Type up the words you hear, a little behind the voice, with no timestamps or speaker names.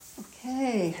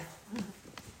Okay,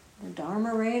 the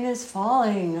Dharma rain is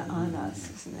falling on us,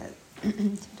 isn't it?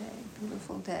 Today,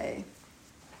 beautiful day.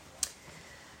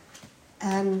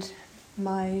 And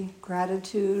my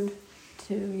gratitude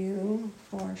to you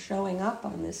for showing up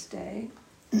on this day.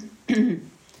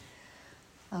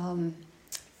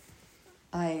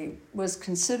 I was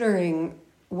considering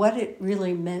what it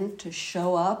really meant to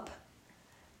show up,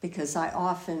 because I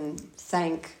often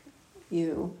thank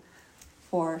you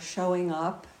for showing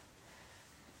up.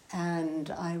 And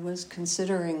I was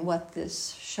considering what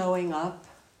this showing up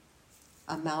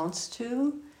amounts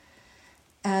to.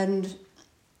 And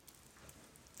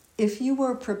if you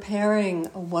were preparing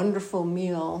a wonderful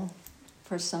meal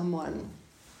for someone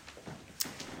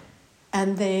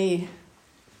and they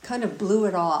kind of blew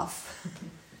it off,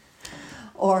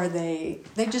 or they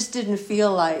just didn't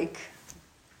feel like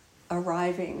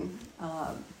arriving,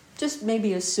 just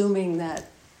maybe assuming that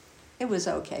it was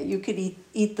okay, you could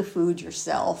eat the food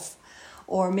yourself,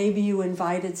 or maybe you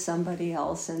invited somebody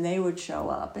else and they would show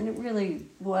up, and it really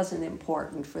wasn't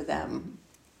important for them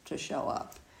to show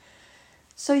up.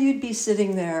 So you'd be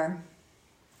sitting there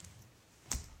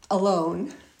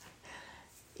alone,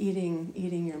 eating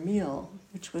your meal,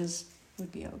 which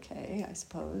would be okay, I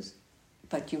suppose,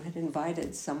 but you had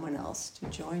invited someone else to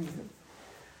join you.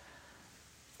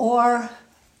 Or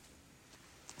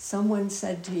someone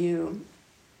said to you,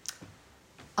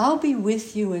 "I'll be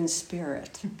with you in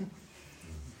spirit."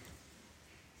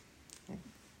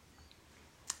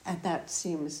 And that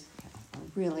seems a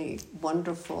really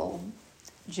wonderful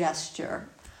gesture.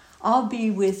 I'll be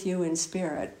with you in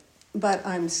spirit, but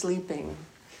I'm sleeping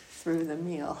through the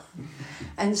meal.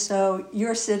 And so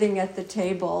you're sitting at the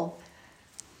table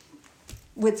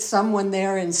with someone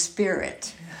there in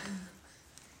spirit.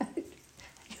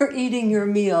 You're eating your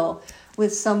meal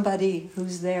with somebody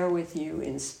who's there with you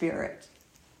in spirit.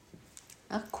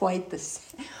 Not quite the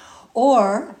same.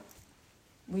 Or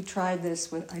I tried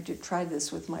this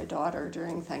with my daughter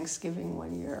during Thanksgiving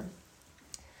one year.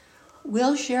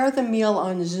 We'll share the meal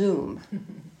on Zoom.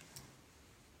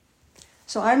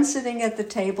 So I'm sitting at the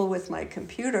table with my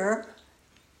computer,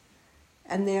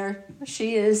 and there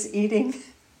she is eating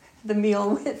the meal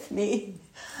with me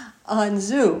on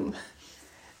Zoom.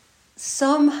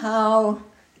 Somehow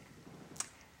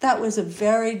that was a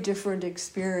very different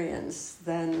experience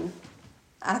than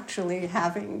actually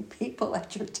having people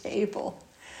at your table.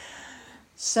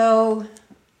 So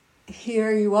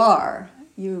here you are.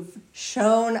 You've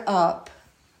shown up,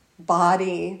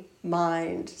 body,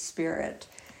 mind, spirit.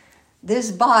 This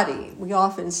body, we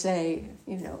often say,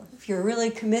 if you're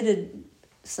really committed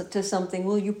to something,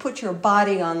 will you put your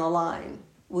body on the line?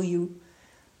 Will you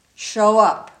show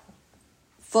up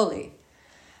fully?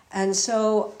 And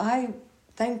so I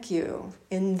thank you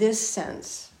in this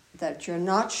sense, that you're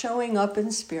not showing up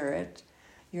in spirit,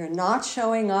 you're not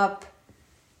showing up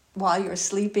while you're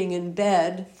sleeping in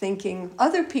bed thinking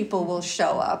other people will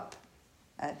show up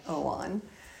at Oan,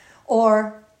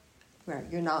 or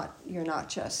you're not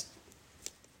just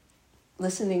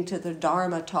listening to the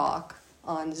Dharma talk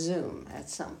on Zoom at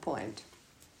some point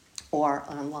or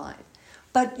online,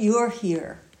 but you're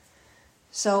here.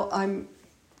 So I'm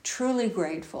truly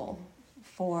grateful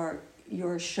for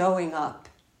your showing up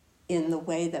in the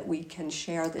way that we can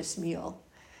share this meal,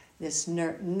 this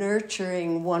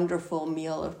nurturing, wonderful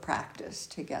meal of practice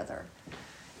together.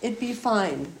 It'd be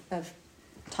fine if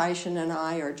Taishan and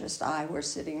I, or just I, were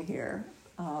sitting here.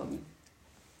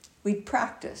 We'd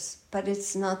practice, but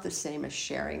it's not the same as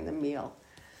sharing the meal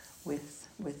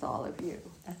with all of you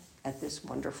at this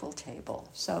wonderful table.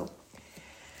 So,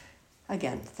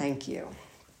 again, thank you.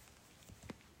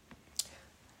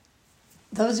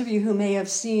 Those of you who may have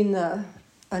seen the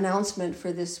announcement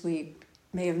for this week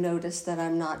may have noticed that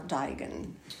I'm not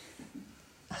Daigen,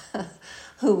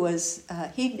 who was,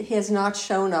 he has not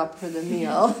shown up for the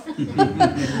meal.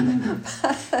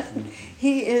 But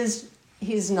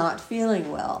he's not feeling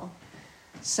well.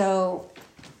 So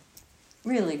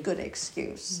really good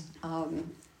excuse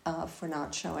for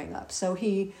not showing up. So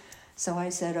I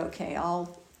said, okay,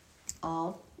 I'll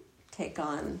take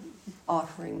on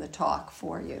offering the talk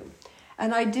for you.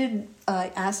 And I did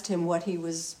asked him what he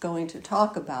was going to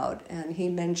talk about, and he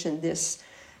mentioned this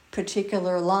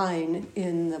particular line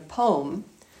in the poem,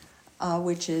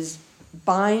 which is,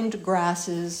 "Bind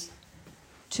grasses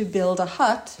to build a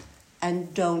hut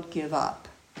and don't give up."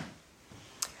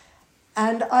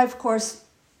 And I, of course,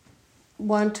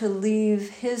 want to leave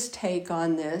his take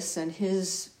on this and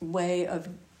his way of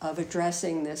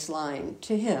addressing this line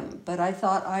to him, but I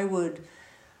thought I would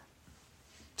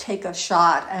take a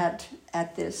shot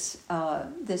at this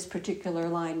particular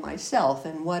line myself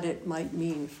and what it might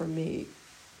mean for me.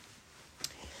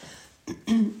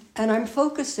 And I'm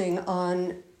focusing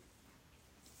on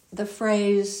the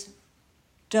phrase,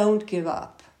 don't give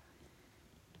up.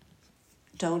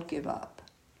 Don't give up.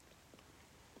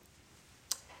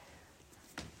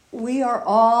 We are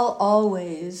all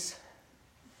always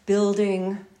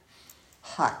building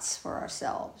huts for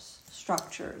ourselves,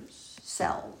 structures,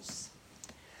 cells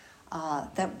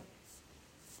that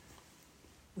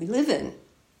we live in.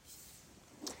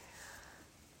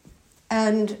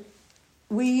 And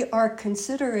we are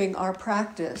considering our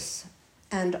practice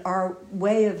and our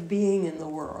way of being in the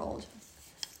world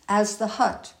as the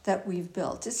hut that we've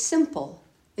built. It's simple.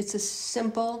 It's a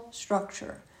simple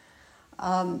structure.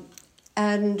 And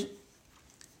the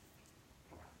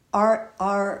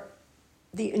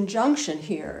injunction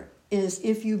here is,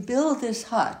 if you build this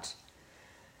hut,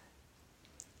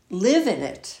 live in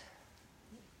it.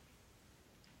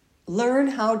 Learn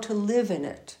how to live in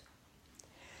it.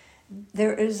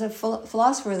 There is a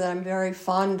philosopher that I'm very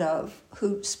fond of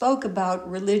who spoke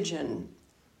about religion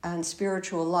and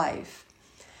spiritual life.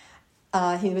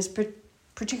 He was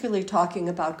particularly talking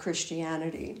about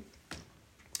Christianity.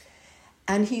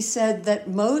 And he said that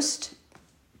most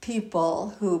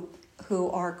people who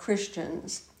are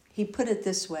Christians, he put it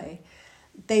this way,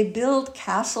 they build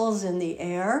castles in the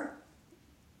air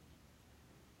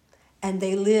and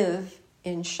they live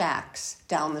in shacks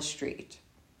down the street.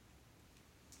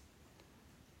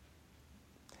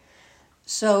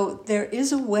 So there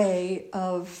is a way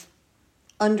of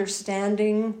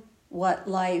understanding what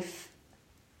life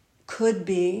could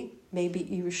be, maybe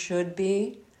you should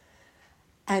be,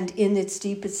 and in its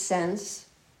deepest sense,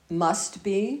 must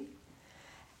be.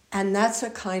 And that's a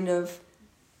kind of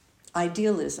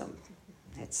idealism.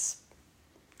 It's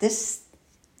this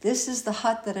is the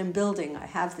hut that I'm building. I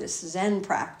have this Zen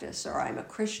practice, or I'm a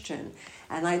Christian,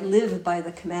 and I live by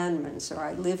the commandments, or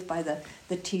I live by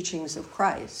the teachings of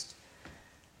Christ.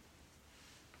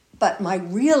 But my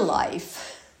real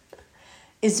life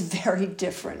is very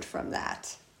different from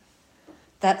that.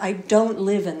 That I don't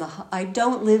live in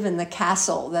the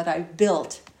castle that I've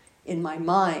built in my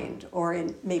mind, or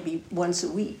in maybe once a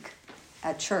week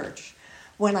at church.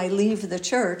 When I leave the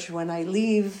church, when I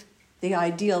leave the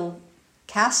ideal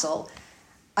castle,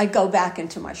 I go back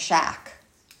into my shack,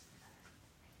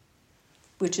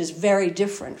 which is very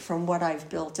different from what I've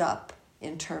built up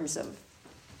in terms of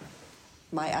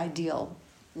my ideal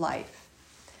life.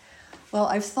 Well,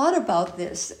 I've thought about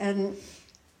this, and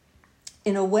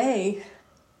in a way,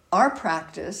 our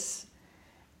practice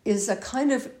is a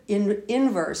kind of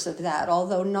inverse of that,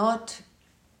 although not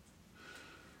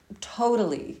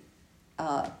totally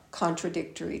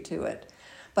contradictory to it.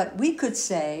 But we could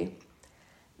say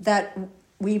that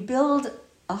we build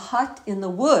a hut in the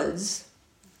woods,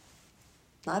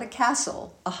 not a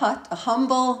castle, a hut, a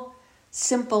humble,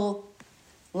 simple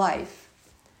life.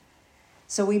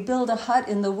 So we build a hut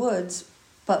in the woods,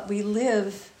 but we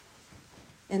live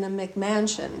in a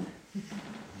McMansion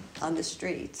on the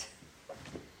street.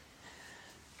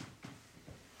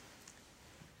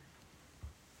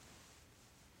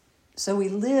 So we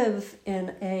live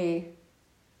in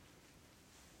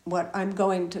what I'm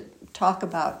going to talk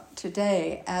about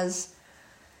today as,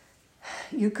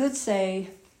 you could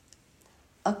say,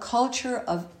 a culture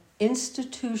of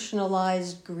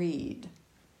institutionalized greed.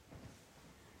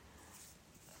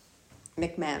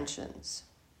 McMansions,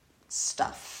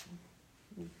 stuff,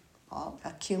 all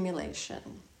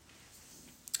accumulation.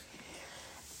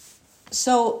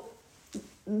 So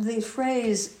the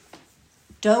phrase,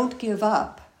 don't give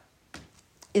up,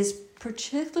 is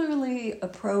particularly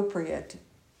appropriate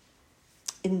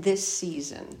in this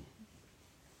season.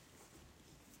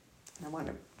 I want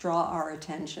to draw our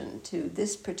attention to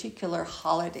this particular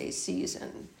holiday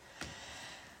season.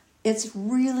 It's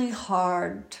really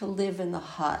hard to live in the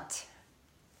hut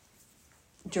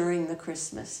during the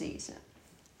Christmas season,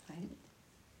 right?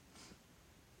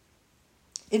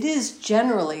 It is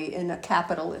generally in a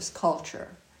capitalist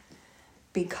culture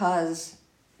because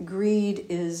greed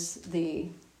is the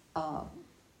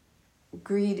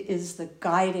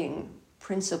guiding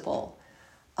principle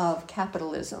of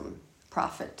capitalism.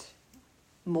 Profit,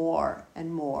 more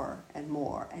and more and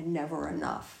more, and never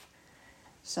enough.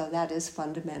 So that is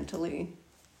fundamentally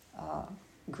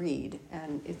greed,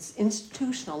 and it's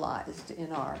institutionalized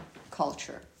in our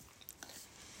culture.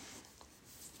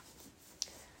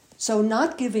 So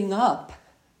not giving up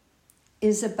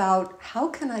is about, how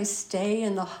can I stay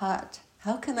in the hut?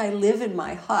 How can I live in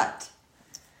my hut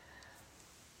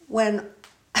when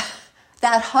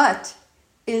that hut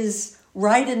is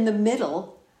right in the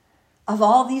middle of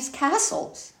all these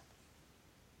castles,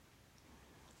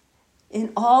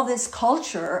 in all this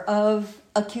culture of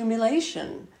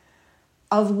accumulation,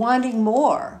 of wanting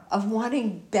more, of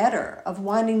wanting better, of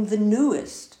wanting the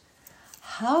newest.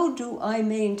 How do I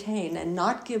maintain and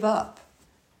not give up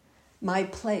my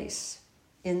place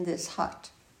in this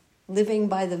hut, living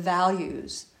by the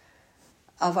values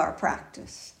of our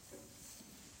practice?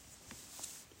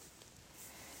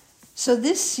 So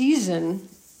this season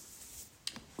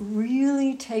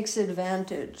really takes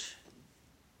advantage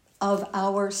of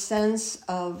our sense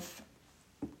of,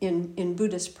 in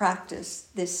Buddhist practice,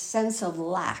 this sense of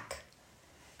lack,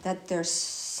 that there's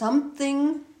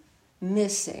something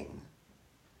missing.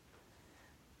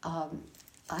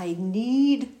 I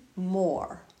need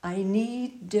more. I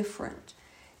need different.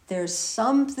 There's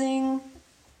something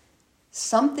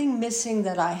missing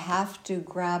that I have to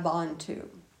grab onto.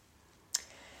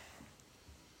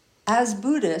 As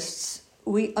Buddhists,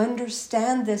 we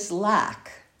understand this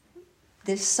lack,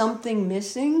 this something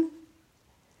missing,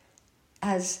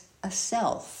 as a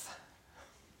self.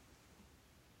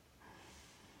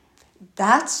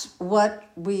 That's what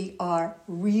we are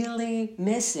really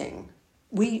missing.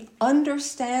 We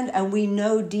understand and we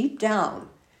know deep down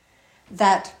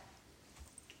that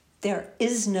there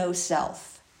is no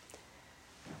self.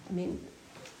 I mean,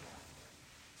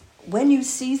 when you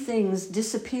see things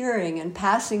disappearing and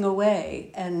passing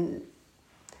away, and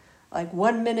like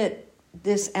 1 minute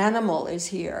this animal is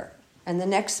here, and the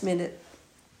next minute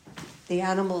the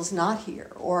animal's not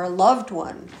here, or a loved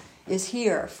one is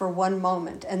here for 1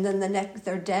 moment, and then the next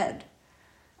they're dead.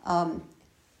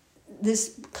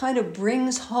 This kind of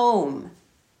brings home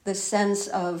the sense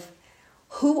of,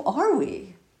 who are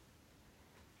we?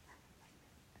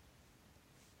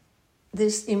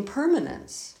 This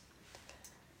impermanence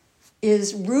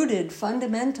is rooted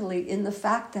fundamentally in the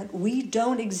fact that we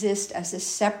don't exist as a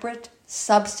separate,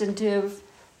 substantive,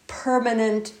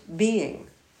 permanent being.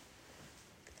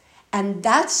 And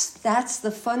that's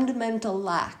the fundamental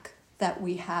lack that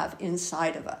we have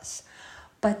inside of us.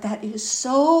 But that is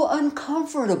so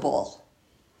uncomfortable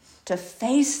to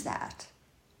face that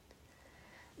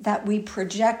we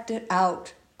project it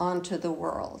out onto the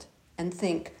world and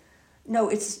think, no,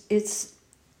 it's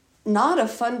not a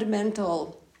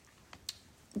fundamental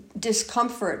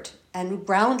discomfort and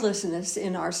groundlessness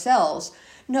in ourselves.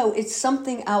 No, it's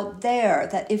something out there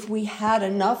that if we had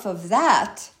enough of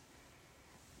that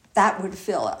would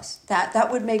fill us.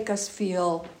 That would make us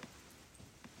feel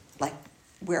like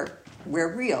we're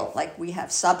real, like we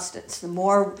have substance. The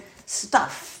more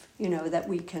stuff, that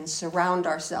we can surround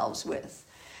ourselves with.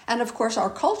 And of course, our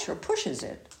culture pushes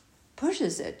it.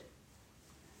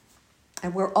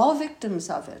 And we're all victims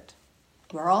of it.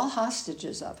 We're all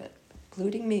hostages of it,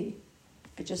 including me.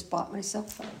 I just bought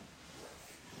myself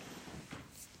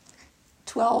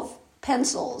 12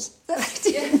 pencils that I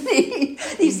didn't need.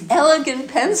 These elegant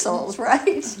pencils,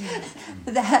 right?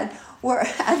 That were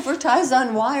advertised on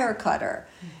Wirecutter.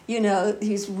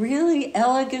 These really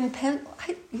elegant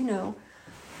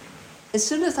as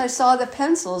soon as I saw the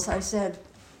pencils, I said,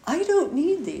 I don't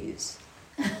need these,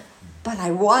 but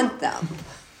I want them.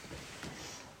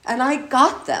 And I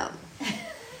got them.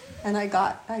 And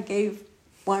I gave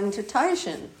one to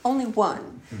Taishin, only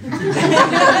one. I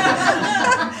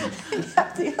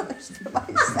kept the others to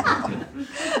myself.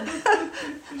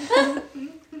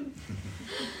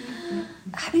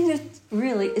 I mean,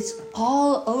 it's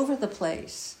all over the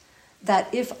place.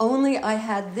 That if only I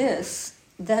had this,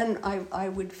 then I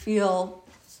would feel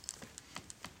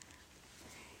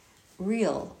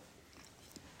real.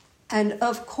 And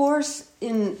of course,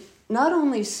 in not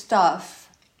only stuff,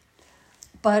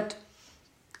 but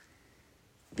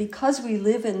because we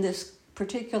live in this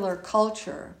particular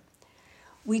culture,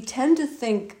 we tend to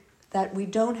think that we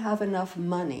don't have enough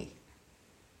money.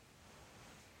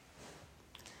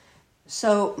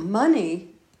 So money,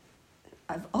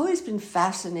 I've always been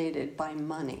fascinated by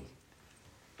money.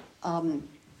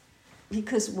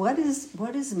 Because what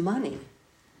is money?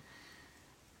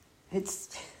 It's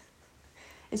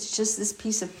just this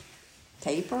piece of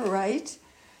paper, right?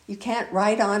 You can't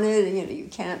write on it. You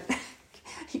can't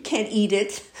eat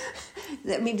it.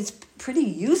 I mean, it's pretty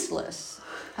useless,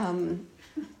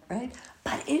 right?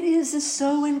 But it is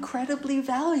so incredibly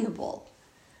valuable.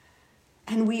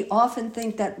 And we often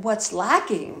think that what's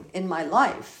lacking in my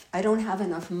life, I don't have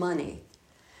enough money.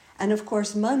 And of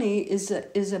course, money is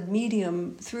a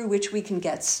medium through which we can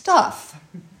get stuff,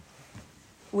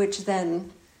 which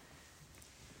then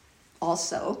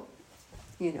also,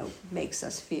 makes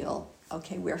us feel,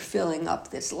 okay, we're filling up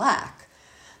this lack.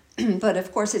 But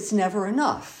of course, it's never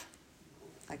enough.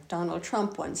 Like Donald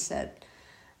Trump once said,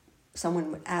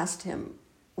 someone asked him,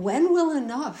 when will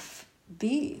enough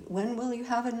be? When will you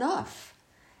have enough?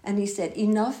 And he said,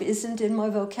 enough isn't in my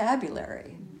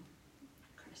vocabulary.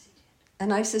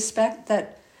 And I suspect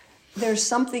that there's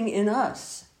something in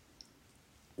us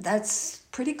that's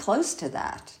pretty close to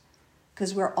that,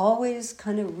 because we're always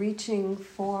kind of reaching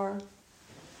for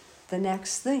the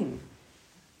next thing,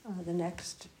 the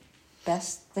next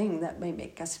best thing that may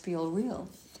make us feel real.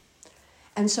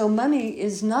 And so money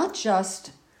is not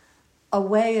just a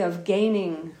way of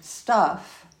gaining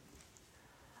stuff,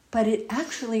 but it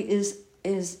actually is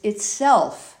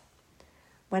itself,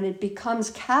 when it becomes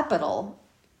capital,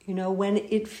 when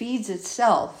it feeds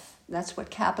itself. That's what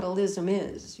capitalism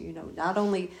is. Not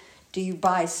only do you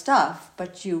buy stuff,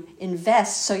 but you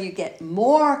invest so you get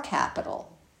more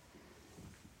capital,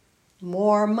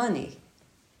 more money.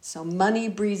 So money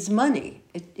breeds money.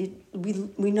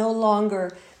 We no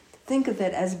longer think of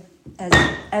it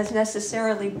as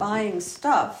necessarily buying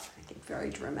stuff. I get very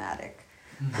dramatic.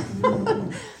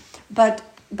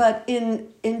 But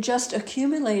in just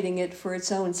accumulating it for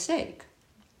its own sake,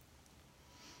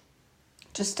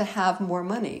 just to have more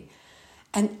money.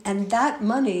 And that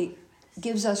money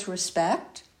gives us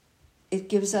respect. It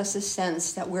gives us a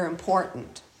sense that we're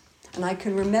important. And I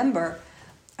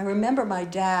remember my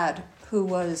dad, who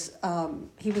was,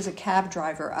 he was a cab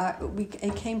driver.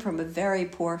 I came from a very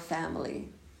poor family.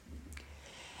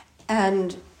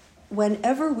 And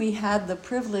whenever we had the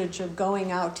privilege of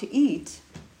going out to eat,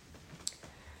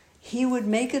 he would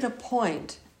make it a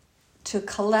point to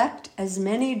collect as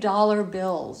many dollar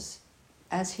bills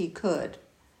as he could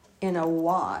in a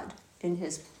wad in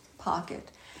his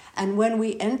pocket. And when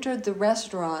we entered the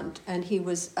restaurant and he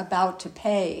was about to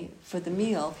pay for the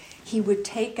meal, he would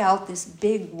take out this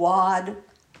big wad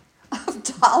of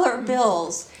dollar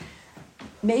bills,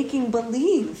 making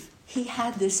believe he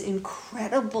had this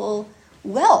incredible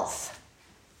wealth.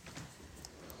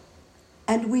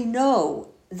 And we know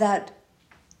that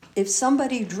if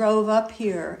somebody drove up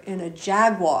here in a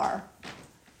Jaguar,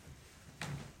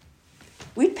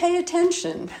 we'd pay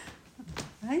attention,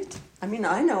 right? I mean,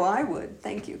 I know I would.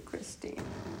 Thank you, Christine.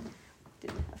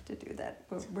 Didn't have to do that.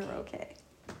 We're okay.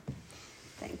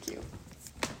 Thank you.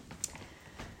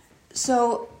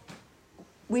 So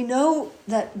we know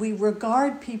that we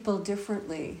regard people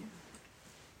differently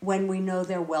when we know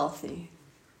they're wealthy.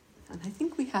 And I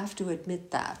think we have to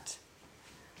admit that.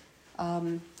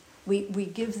 We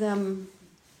give them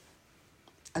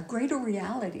a greater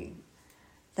reality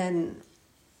than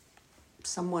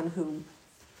someone who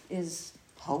is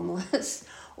homeless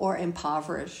or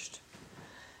impoverished.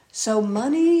 So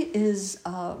money is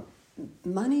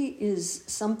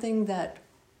something that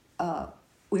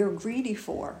we're greedy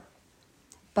for,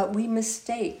 but we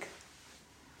mistake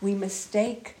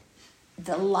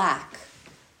the lack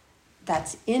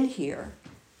that's in here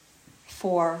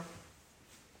for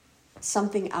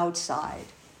something outside.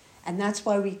 And that's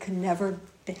why we can never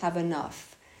have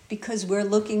enough, because we're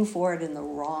looking for it in the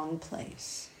wrong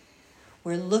place.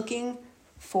 We're looking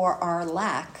for our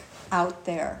lack out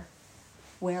there,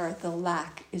 where the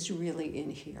lack is really in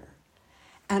here.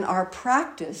 And our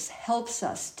practice helps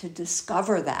us to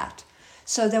discover that,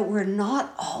 so that we're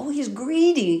not always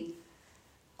greedy,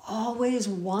 always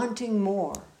wanting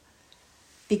more,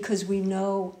 because we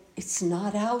know it's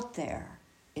not out there,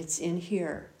 it's in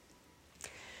here.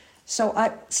 So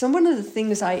one of the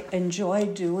things I enjoy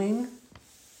doing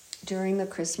during the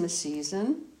Christmas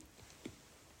season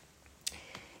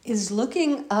is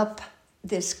looking up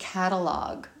this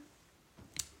catalog.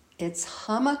 It's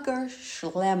Hammacher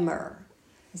Schlemmer.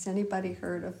 Has anybody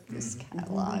heard of this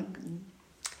catalog? Mm-hmm.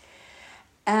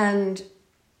 And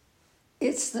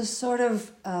it's the sort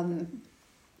of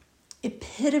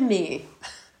epitome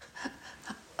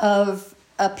of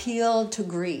appeal to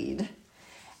greed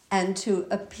and to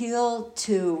appeal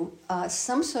to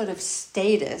some sort of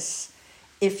status.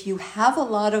 If you have a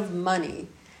lot of money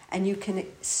and you can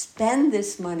spend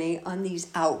this money on these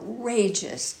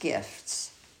outrageous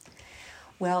gifts,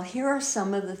 well, here are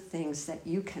some of the things that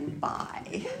you can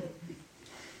buy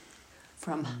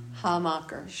from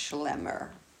Hammacher Schlemmer.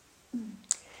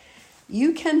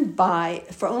 You can buy,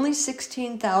 for only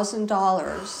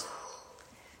 $16,000,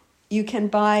 you can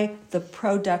buy the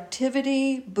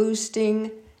productivity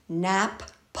boosting nap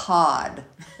pod.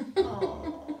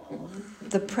 Oh.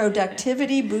 The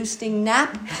productivity boosting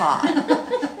nap pod.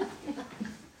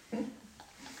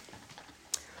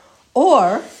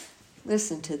 Or,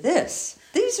 listen to this.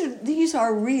 These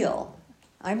are real.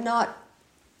 I'm not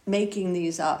making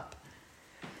these up.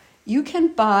 You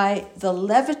can buy the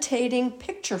levitating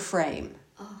picture frame.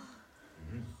 Oh.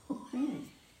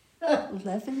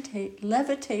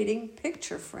 Levitating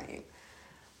picture frame.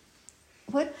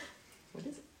 What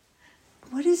is it?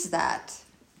 What is that?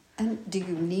 And do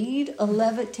you need a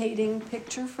levitating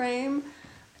picture frame?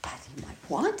 But you might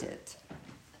want it.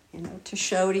 to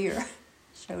show to your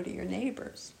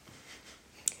neighbors.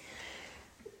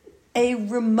 A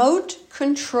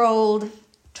remote-controlled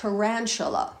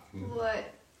tarantula.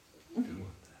 What?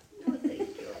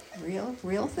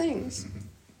 Real things.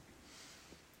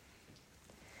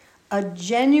 A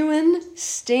genuine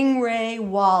stingray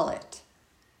wallet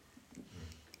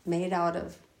made out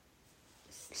of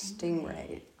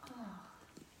stingray.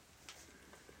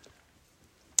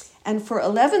 And for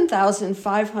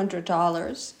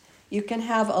 $11,500, you can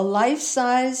have a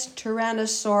life-size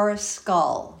Tyrannosaurus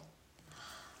skull.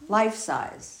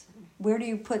 Life-size. Where do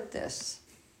you put this?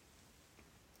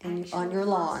 On your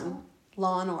lawn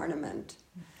ornament.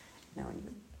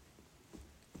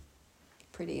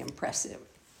 Pretty impressive.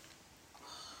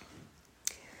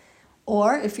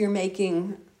 Or if you're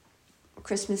making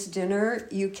Christmas dinner,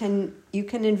 you can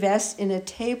invest in a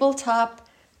tabletop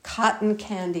cotton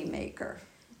candy maker.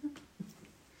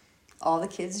 All the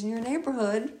kids in your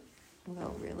neighborhood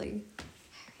will really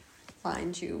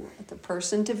find you the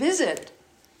person to visit.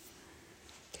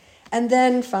 And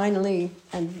then finally,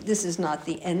 and this is not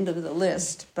the end of the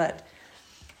list, but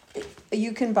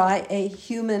you can buy a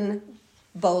human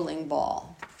bowling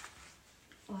ball.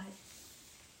 What?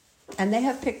 And they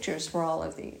have pictures for all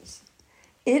of these.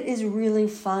 It is really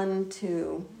fun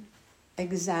to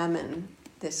examine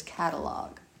this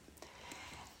catalog.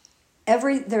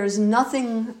 There's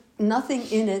nothing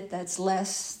in it that's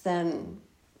less than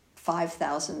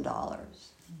 $5,000.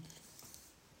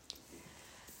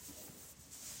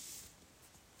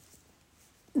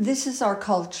 This is our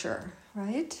culture,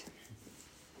 right?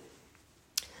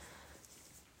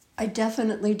 I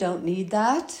definitely don't need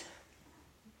that,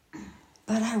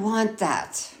 but I want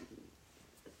that.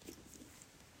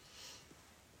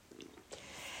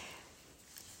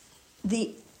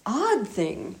 The odd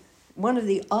thing, one of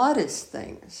the oddest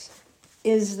things,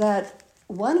 is that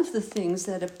one of the things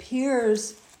that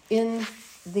appears in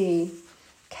the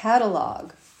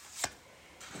catalog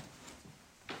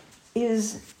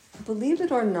is, believe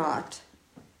it or not,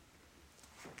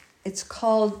 it's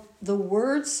called the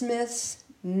Wordsmith's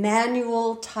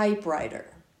Manual Typewriter.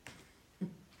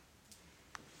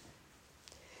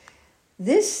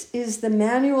 This is the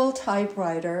manual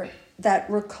typewriter that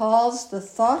recalls the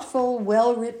thoughtful,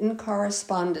 well-written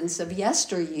correspondence of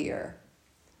yesteryear,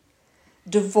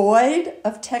 devoid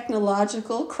of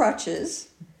technological crutches,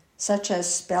 such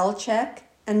as spell check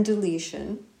and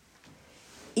deletion.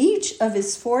 Each of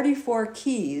its 44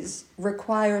 keys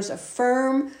requires a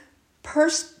firm,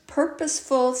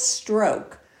 purposeful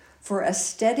stroke for a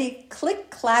steady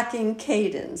click-clacking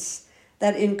cadence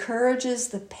that encourages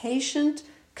the patient,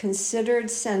 considered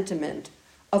sentiment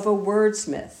of a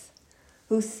wordsmith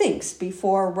who thinks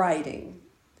before writing.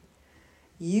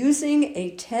 Using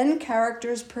a 10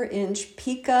 characters per inch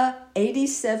Pica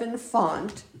 87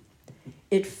 font,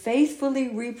 it faithfully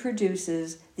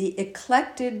reproduces the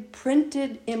eclectic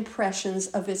printed impressions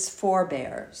of its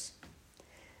forebears.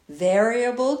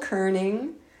 Variable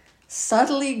kerning,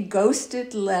 subtly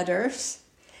ghosted letters,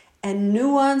 and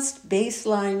nuanced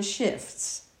baseline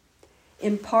shifts,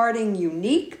 imparting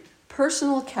unique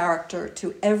personal character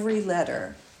to every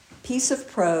letter, piece of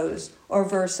prose, or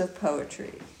verse of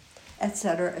poetry,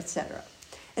 etc., etc.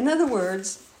 In other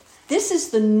words, this is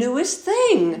the newest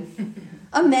thing,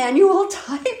 a manual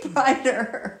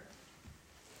typewriter.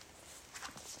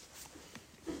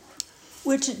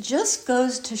 Which just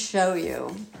goes to show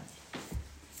you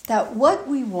that what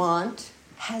we want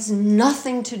has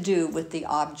nothing to do with the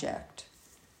object.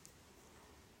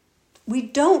 We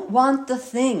don't want the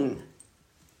thing.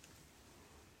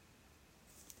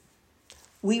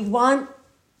 We want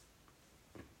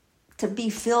to be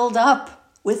filled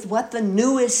up with what the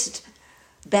newest,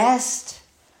 best,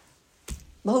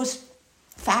 most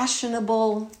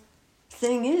fashionable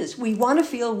thing is. We want to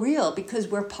feel real because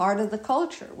we're part of the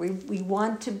culture. We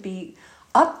want to be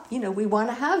up, we want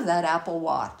to have that Apple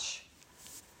Watch.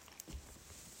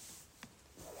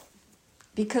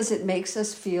 Because it makes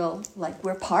us feel like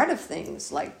we're part of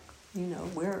things, like,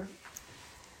 it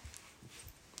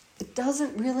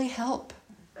doesn't really help.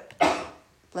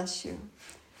 Bless you.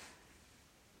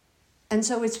 And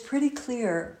so it's pretty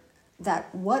clear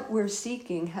that what we're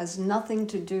seeking has nothing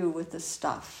to do with the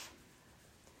stuff.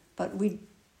 But we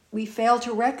fail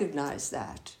to recognize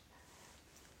that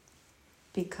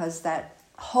because that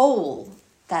hole,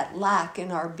 that lack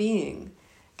in our being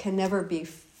can never be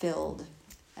filled,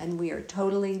 and we are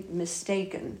totally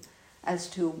mistaken as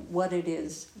to what it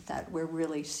is that we're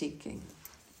really seeking.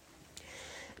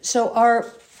 So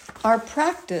our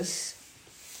practice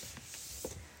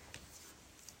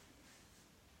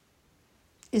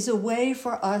is a way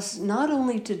for us not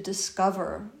only to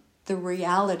discover the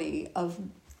reality of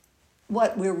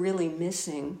what we're really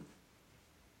missing,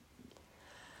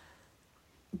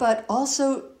 but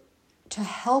also to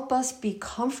help us be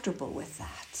comfortable with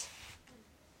that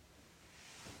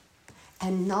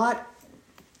and not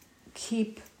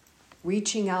keep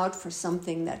reaching out for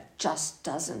something that just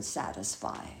doesn't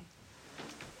satisfy.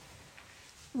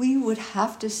 We would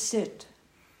have to sit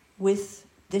with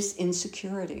this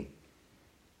insecurity,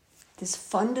 this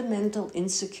fundamental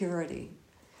insecurity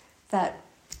that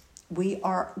we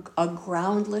are a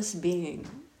groundless being.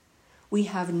 We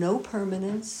have no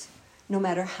permanence. No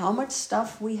matter how much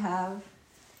stuff we have,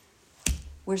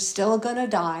 we're still going to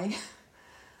die.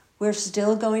 We're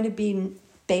still going to be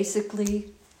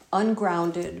basically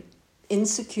ungrounded,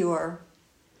 insecure,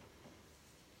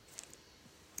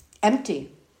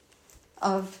 empty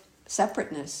of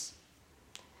separateness.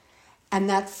 And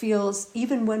that feels,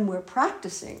 even when we're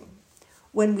practicing,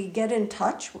 when we get in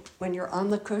touch, when you're on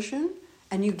the cushion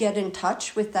and you get in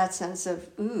touch with that sense of,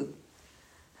 ooh,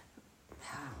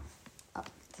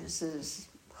 this is,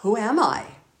 who am I?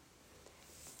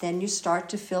 Then you start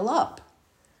to fill up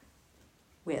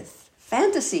with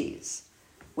fantasies,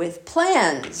 with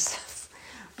plans,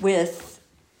 with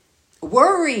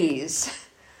worries,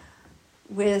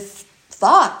 with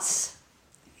thoughts.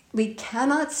 We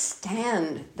cannot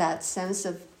stand that sense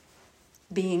of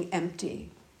being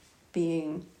empty,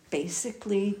 being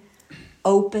basically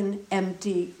open,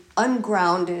 empty,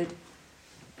 ungrounded,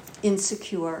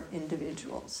 insecure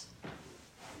individuals.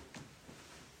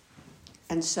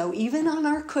 And so even on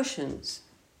our cushions,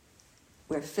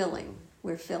 we're filling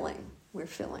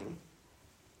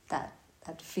that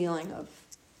feeling of,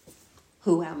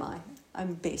 who am I?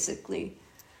 I'm basically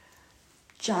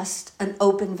just an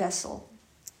open vessel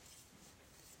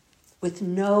with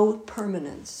no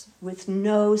permanence, with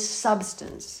no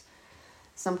substance.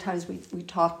 Sometimes we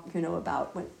talk,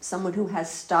 about when someone who has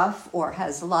stuff or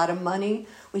has a lot of money,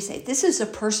 we say, this is a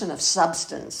person of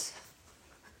substance.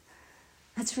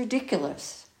 That's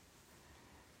ridiculous.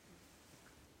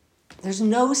 There's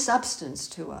no substance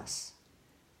to us.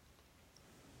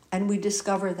 And we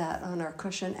discover that on our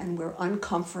cushion, and we're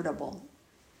uncomfortable.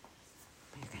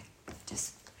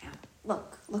 Just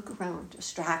look around,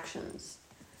 distractions.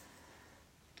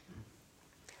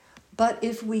 But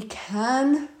if we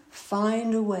can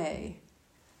find a way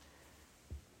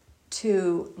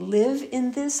to live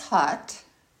in this hut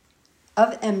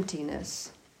of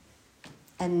emptiness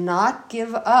and not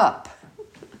give up,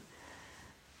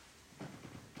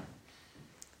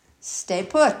 stay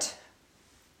put,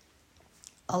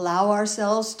 allow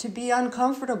ourselves to be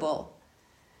uncomfortable,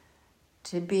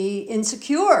 to be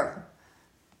insecure,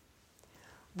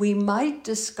 we might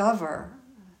discover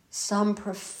some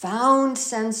profound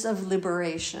sense of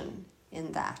liberation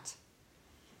in that.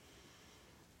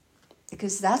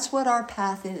 Because that's what our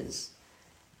path is.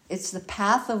 It's the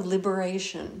path of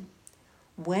liberation.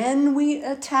 When we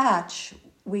attach,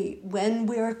 when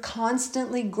we're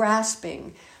constantly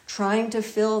grasping, trying to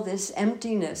fill this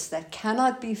emptiness that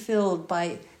cannot be filled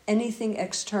by anything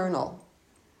external,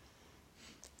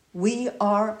 we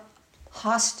are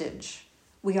hostage.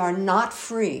 We are not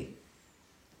free.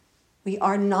 We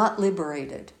are not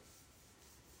liberated.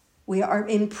 We are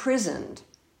imprisoned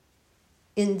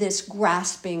in this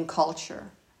grasping culture,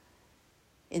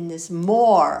 in this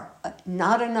more,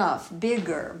 not enough,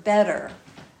 bigger, better.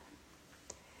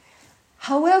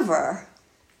 However,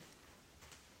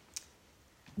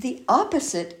 the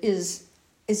opposite is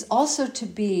also to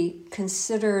be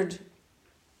considered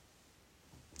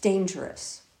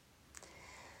dangerous.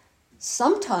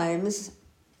 Sometimes,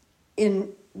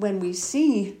 when we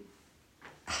see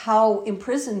how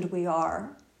imprisoned we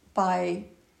are by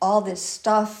all this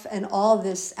stuff and all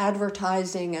this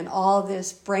advertising and all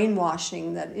this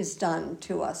brainwashing that is done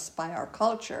to us by our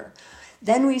culture,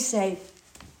 then we say,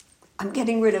 I'm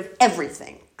getting rid of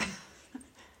everything.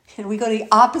 And we go to the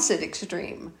opposite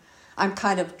extreme. I'm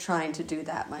kind of trying to do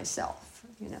that myself,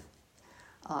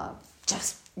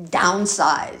 just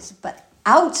downsize, but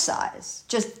outsize.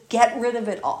 Just get rid of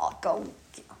it all.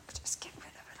 Just get rid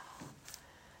of it all.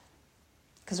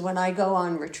 Because when I go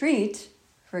on retreat,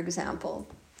 for example,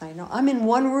 I know I'm in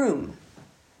one room.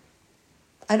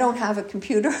 I don't have a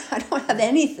computer. I don't have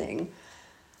anything.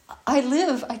 I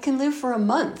can live for a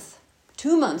month,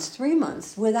 2 months, 3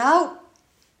 months without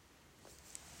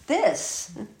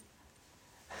this.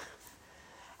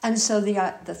 And so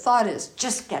the thought is,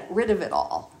 just get rid of it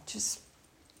all.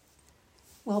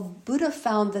 Well, Buddha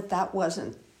found that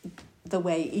wasn't the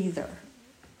way either.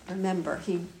 Remember,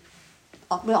 he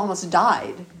almost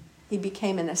died. He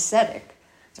became an ascetic,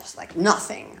 just like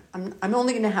nothing. I'm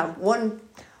only going to have one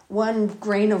one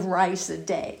grain of rice a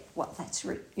day. Well,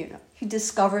 he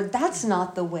discovered that's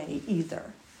not the way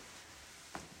either.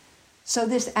 So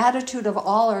this attitude of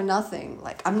all or nothing,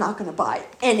 like I'm not going to buy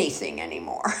anything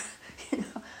anymore.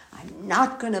 I'm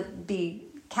not going to be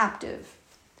captive.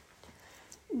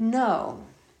 No.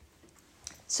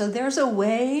 So there's a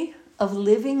way of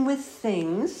living with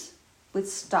things, with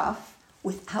stuff,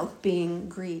 without being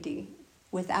greedy,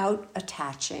 without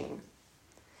attaching.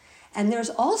 And there's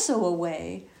also a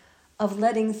way of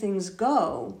letting things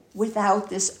go without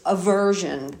this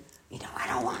aversion. I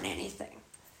don't want anything.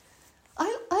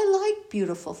 I like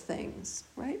beautiful things,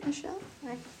 right, Michelle?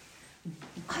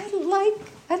 I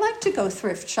like to go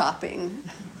thrift shopping.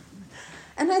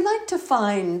 And I like to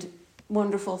find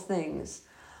wonderful things.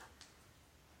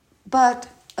 But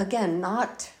again,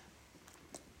 not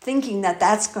thinking that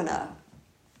that's going to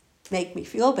make me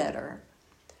feel better.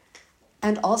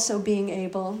 And also being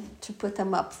able to put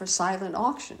them up for silent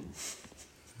auction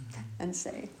and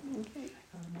say, okay.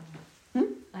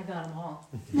 I got them all.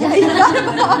 Yeah, you got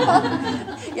them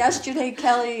all. Yesterday,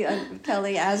 Kelly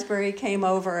Asbury came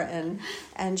over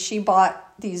and she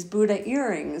bought these Buddha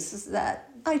earrings that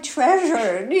I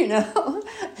treasured,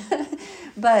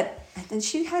 But then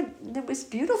it was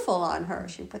beautiful on her.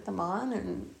 She put them on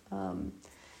and,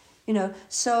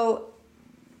 so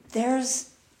there's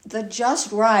the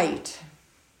just right.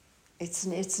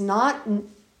 It's not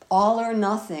all or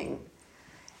nothing.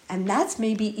 And that's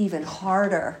maybe even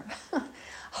harder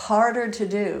to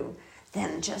do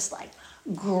than just like,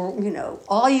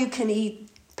 all you can eat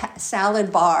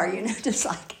salad bar, just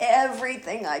like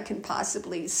everything I can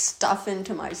possibly stuff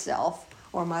into myself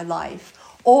or my life.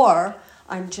 Or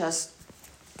I'm just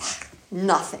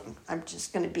nothing. I'm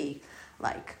just going to be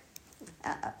like,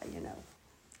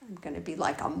 I'm going to be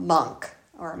like a monk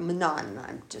or a nun.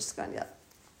 I'm just going to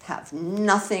have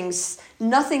nothing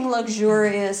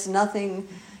luxurious, nothing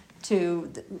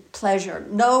to pleasure,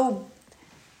 no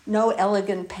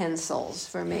elegant pencils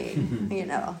for me,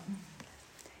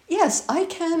 Yes, I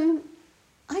can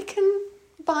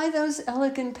buy those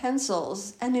elegant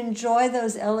pencils and enjoy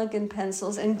those elegant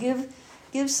pencils and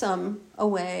give some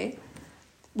away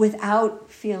without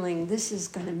feeling this is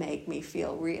going to make me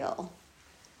feel real.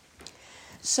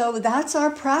 So that's our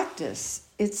practice.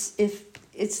 It's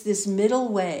this middle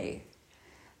way,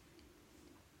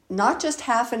 not just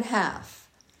half and half,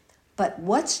 but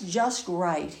what's just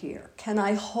right here? Can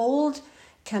I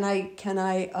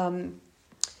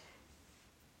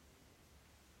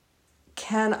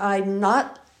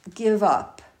not give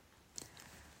up?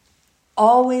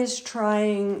 Always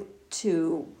trying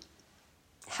to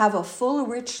have a full,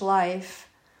 rich life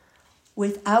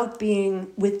without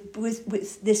being,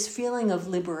 with this feeling of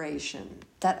liberation,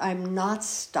 that I'm not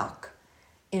stuck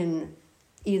in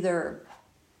either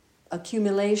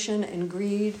accumulation and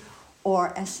greed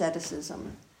or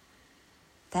asceticism.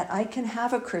 That I can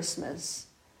have a Christmas,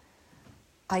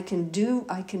 I can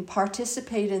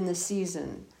participate in the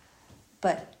season,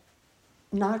 but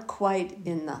not quite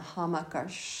in the Hanukkah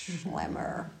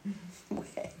Schlemmer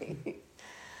way.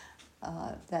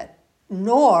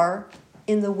 Nor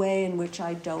in the way in which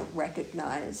I don't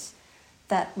recognize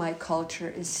that my culture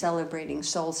is celebrating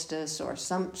solstice or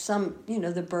some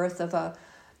the birth of a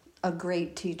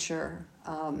great teacher.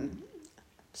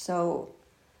 So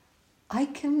I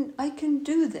can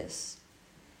do this,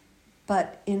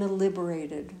 but in a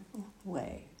liberated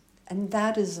way, and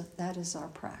that is our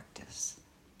practice.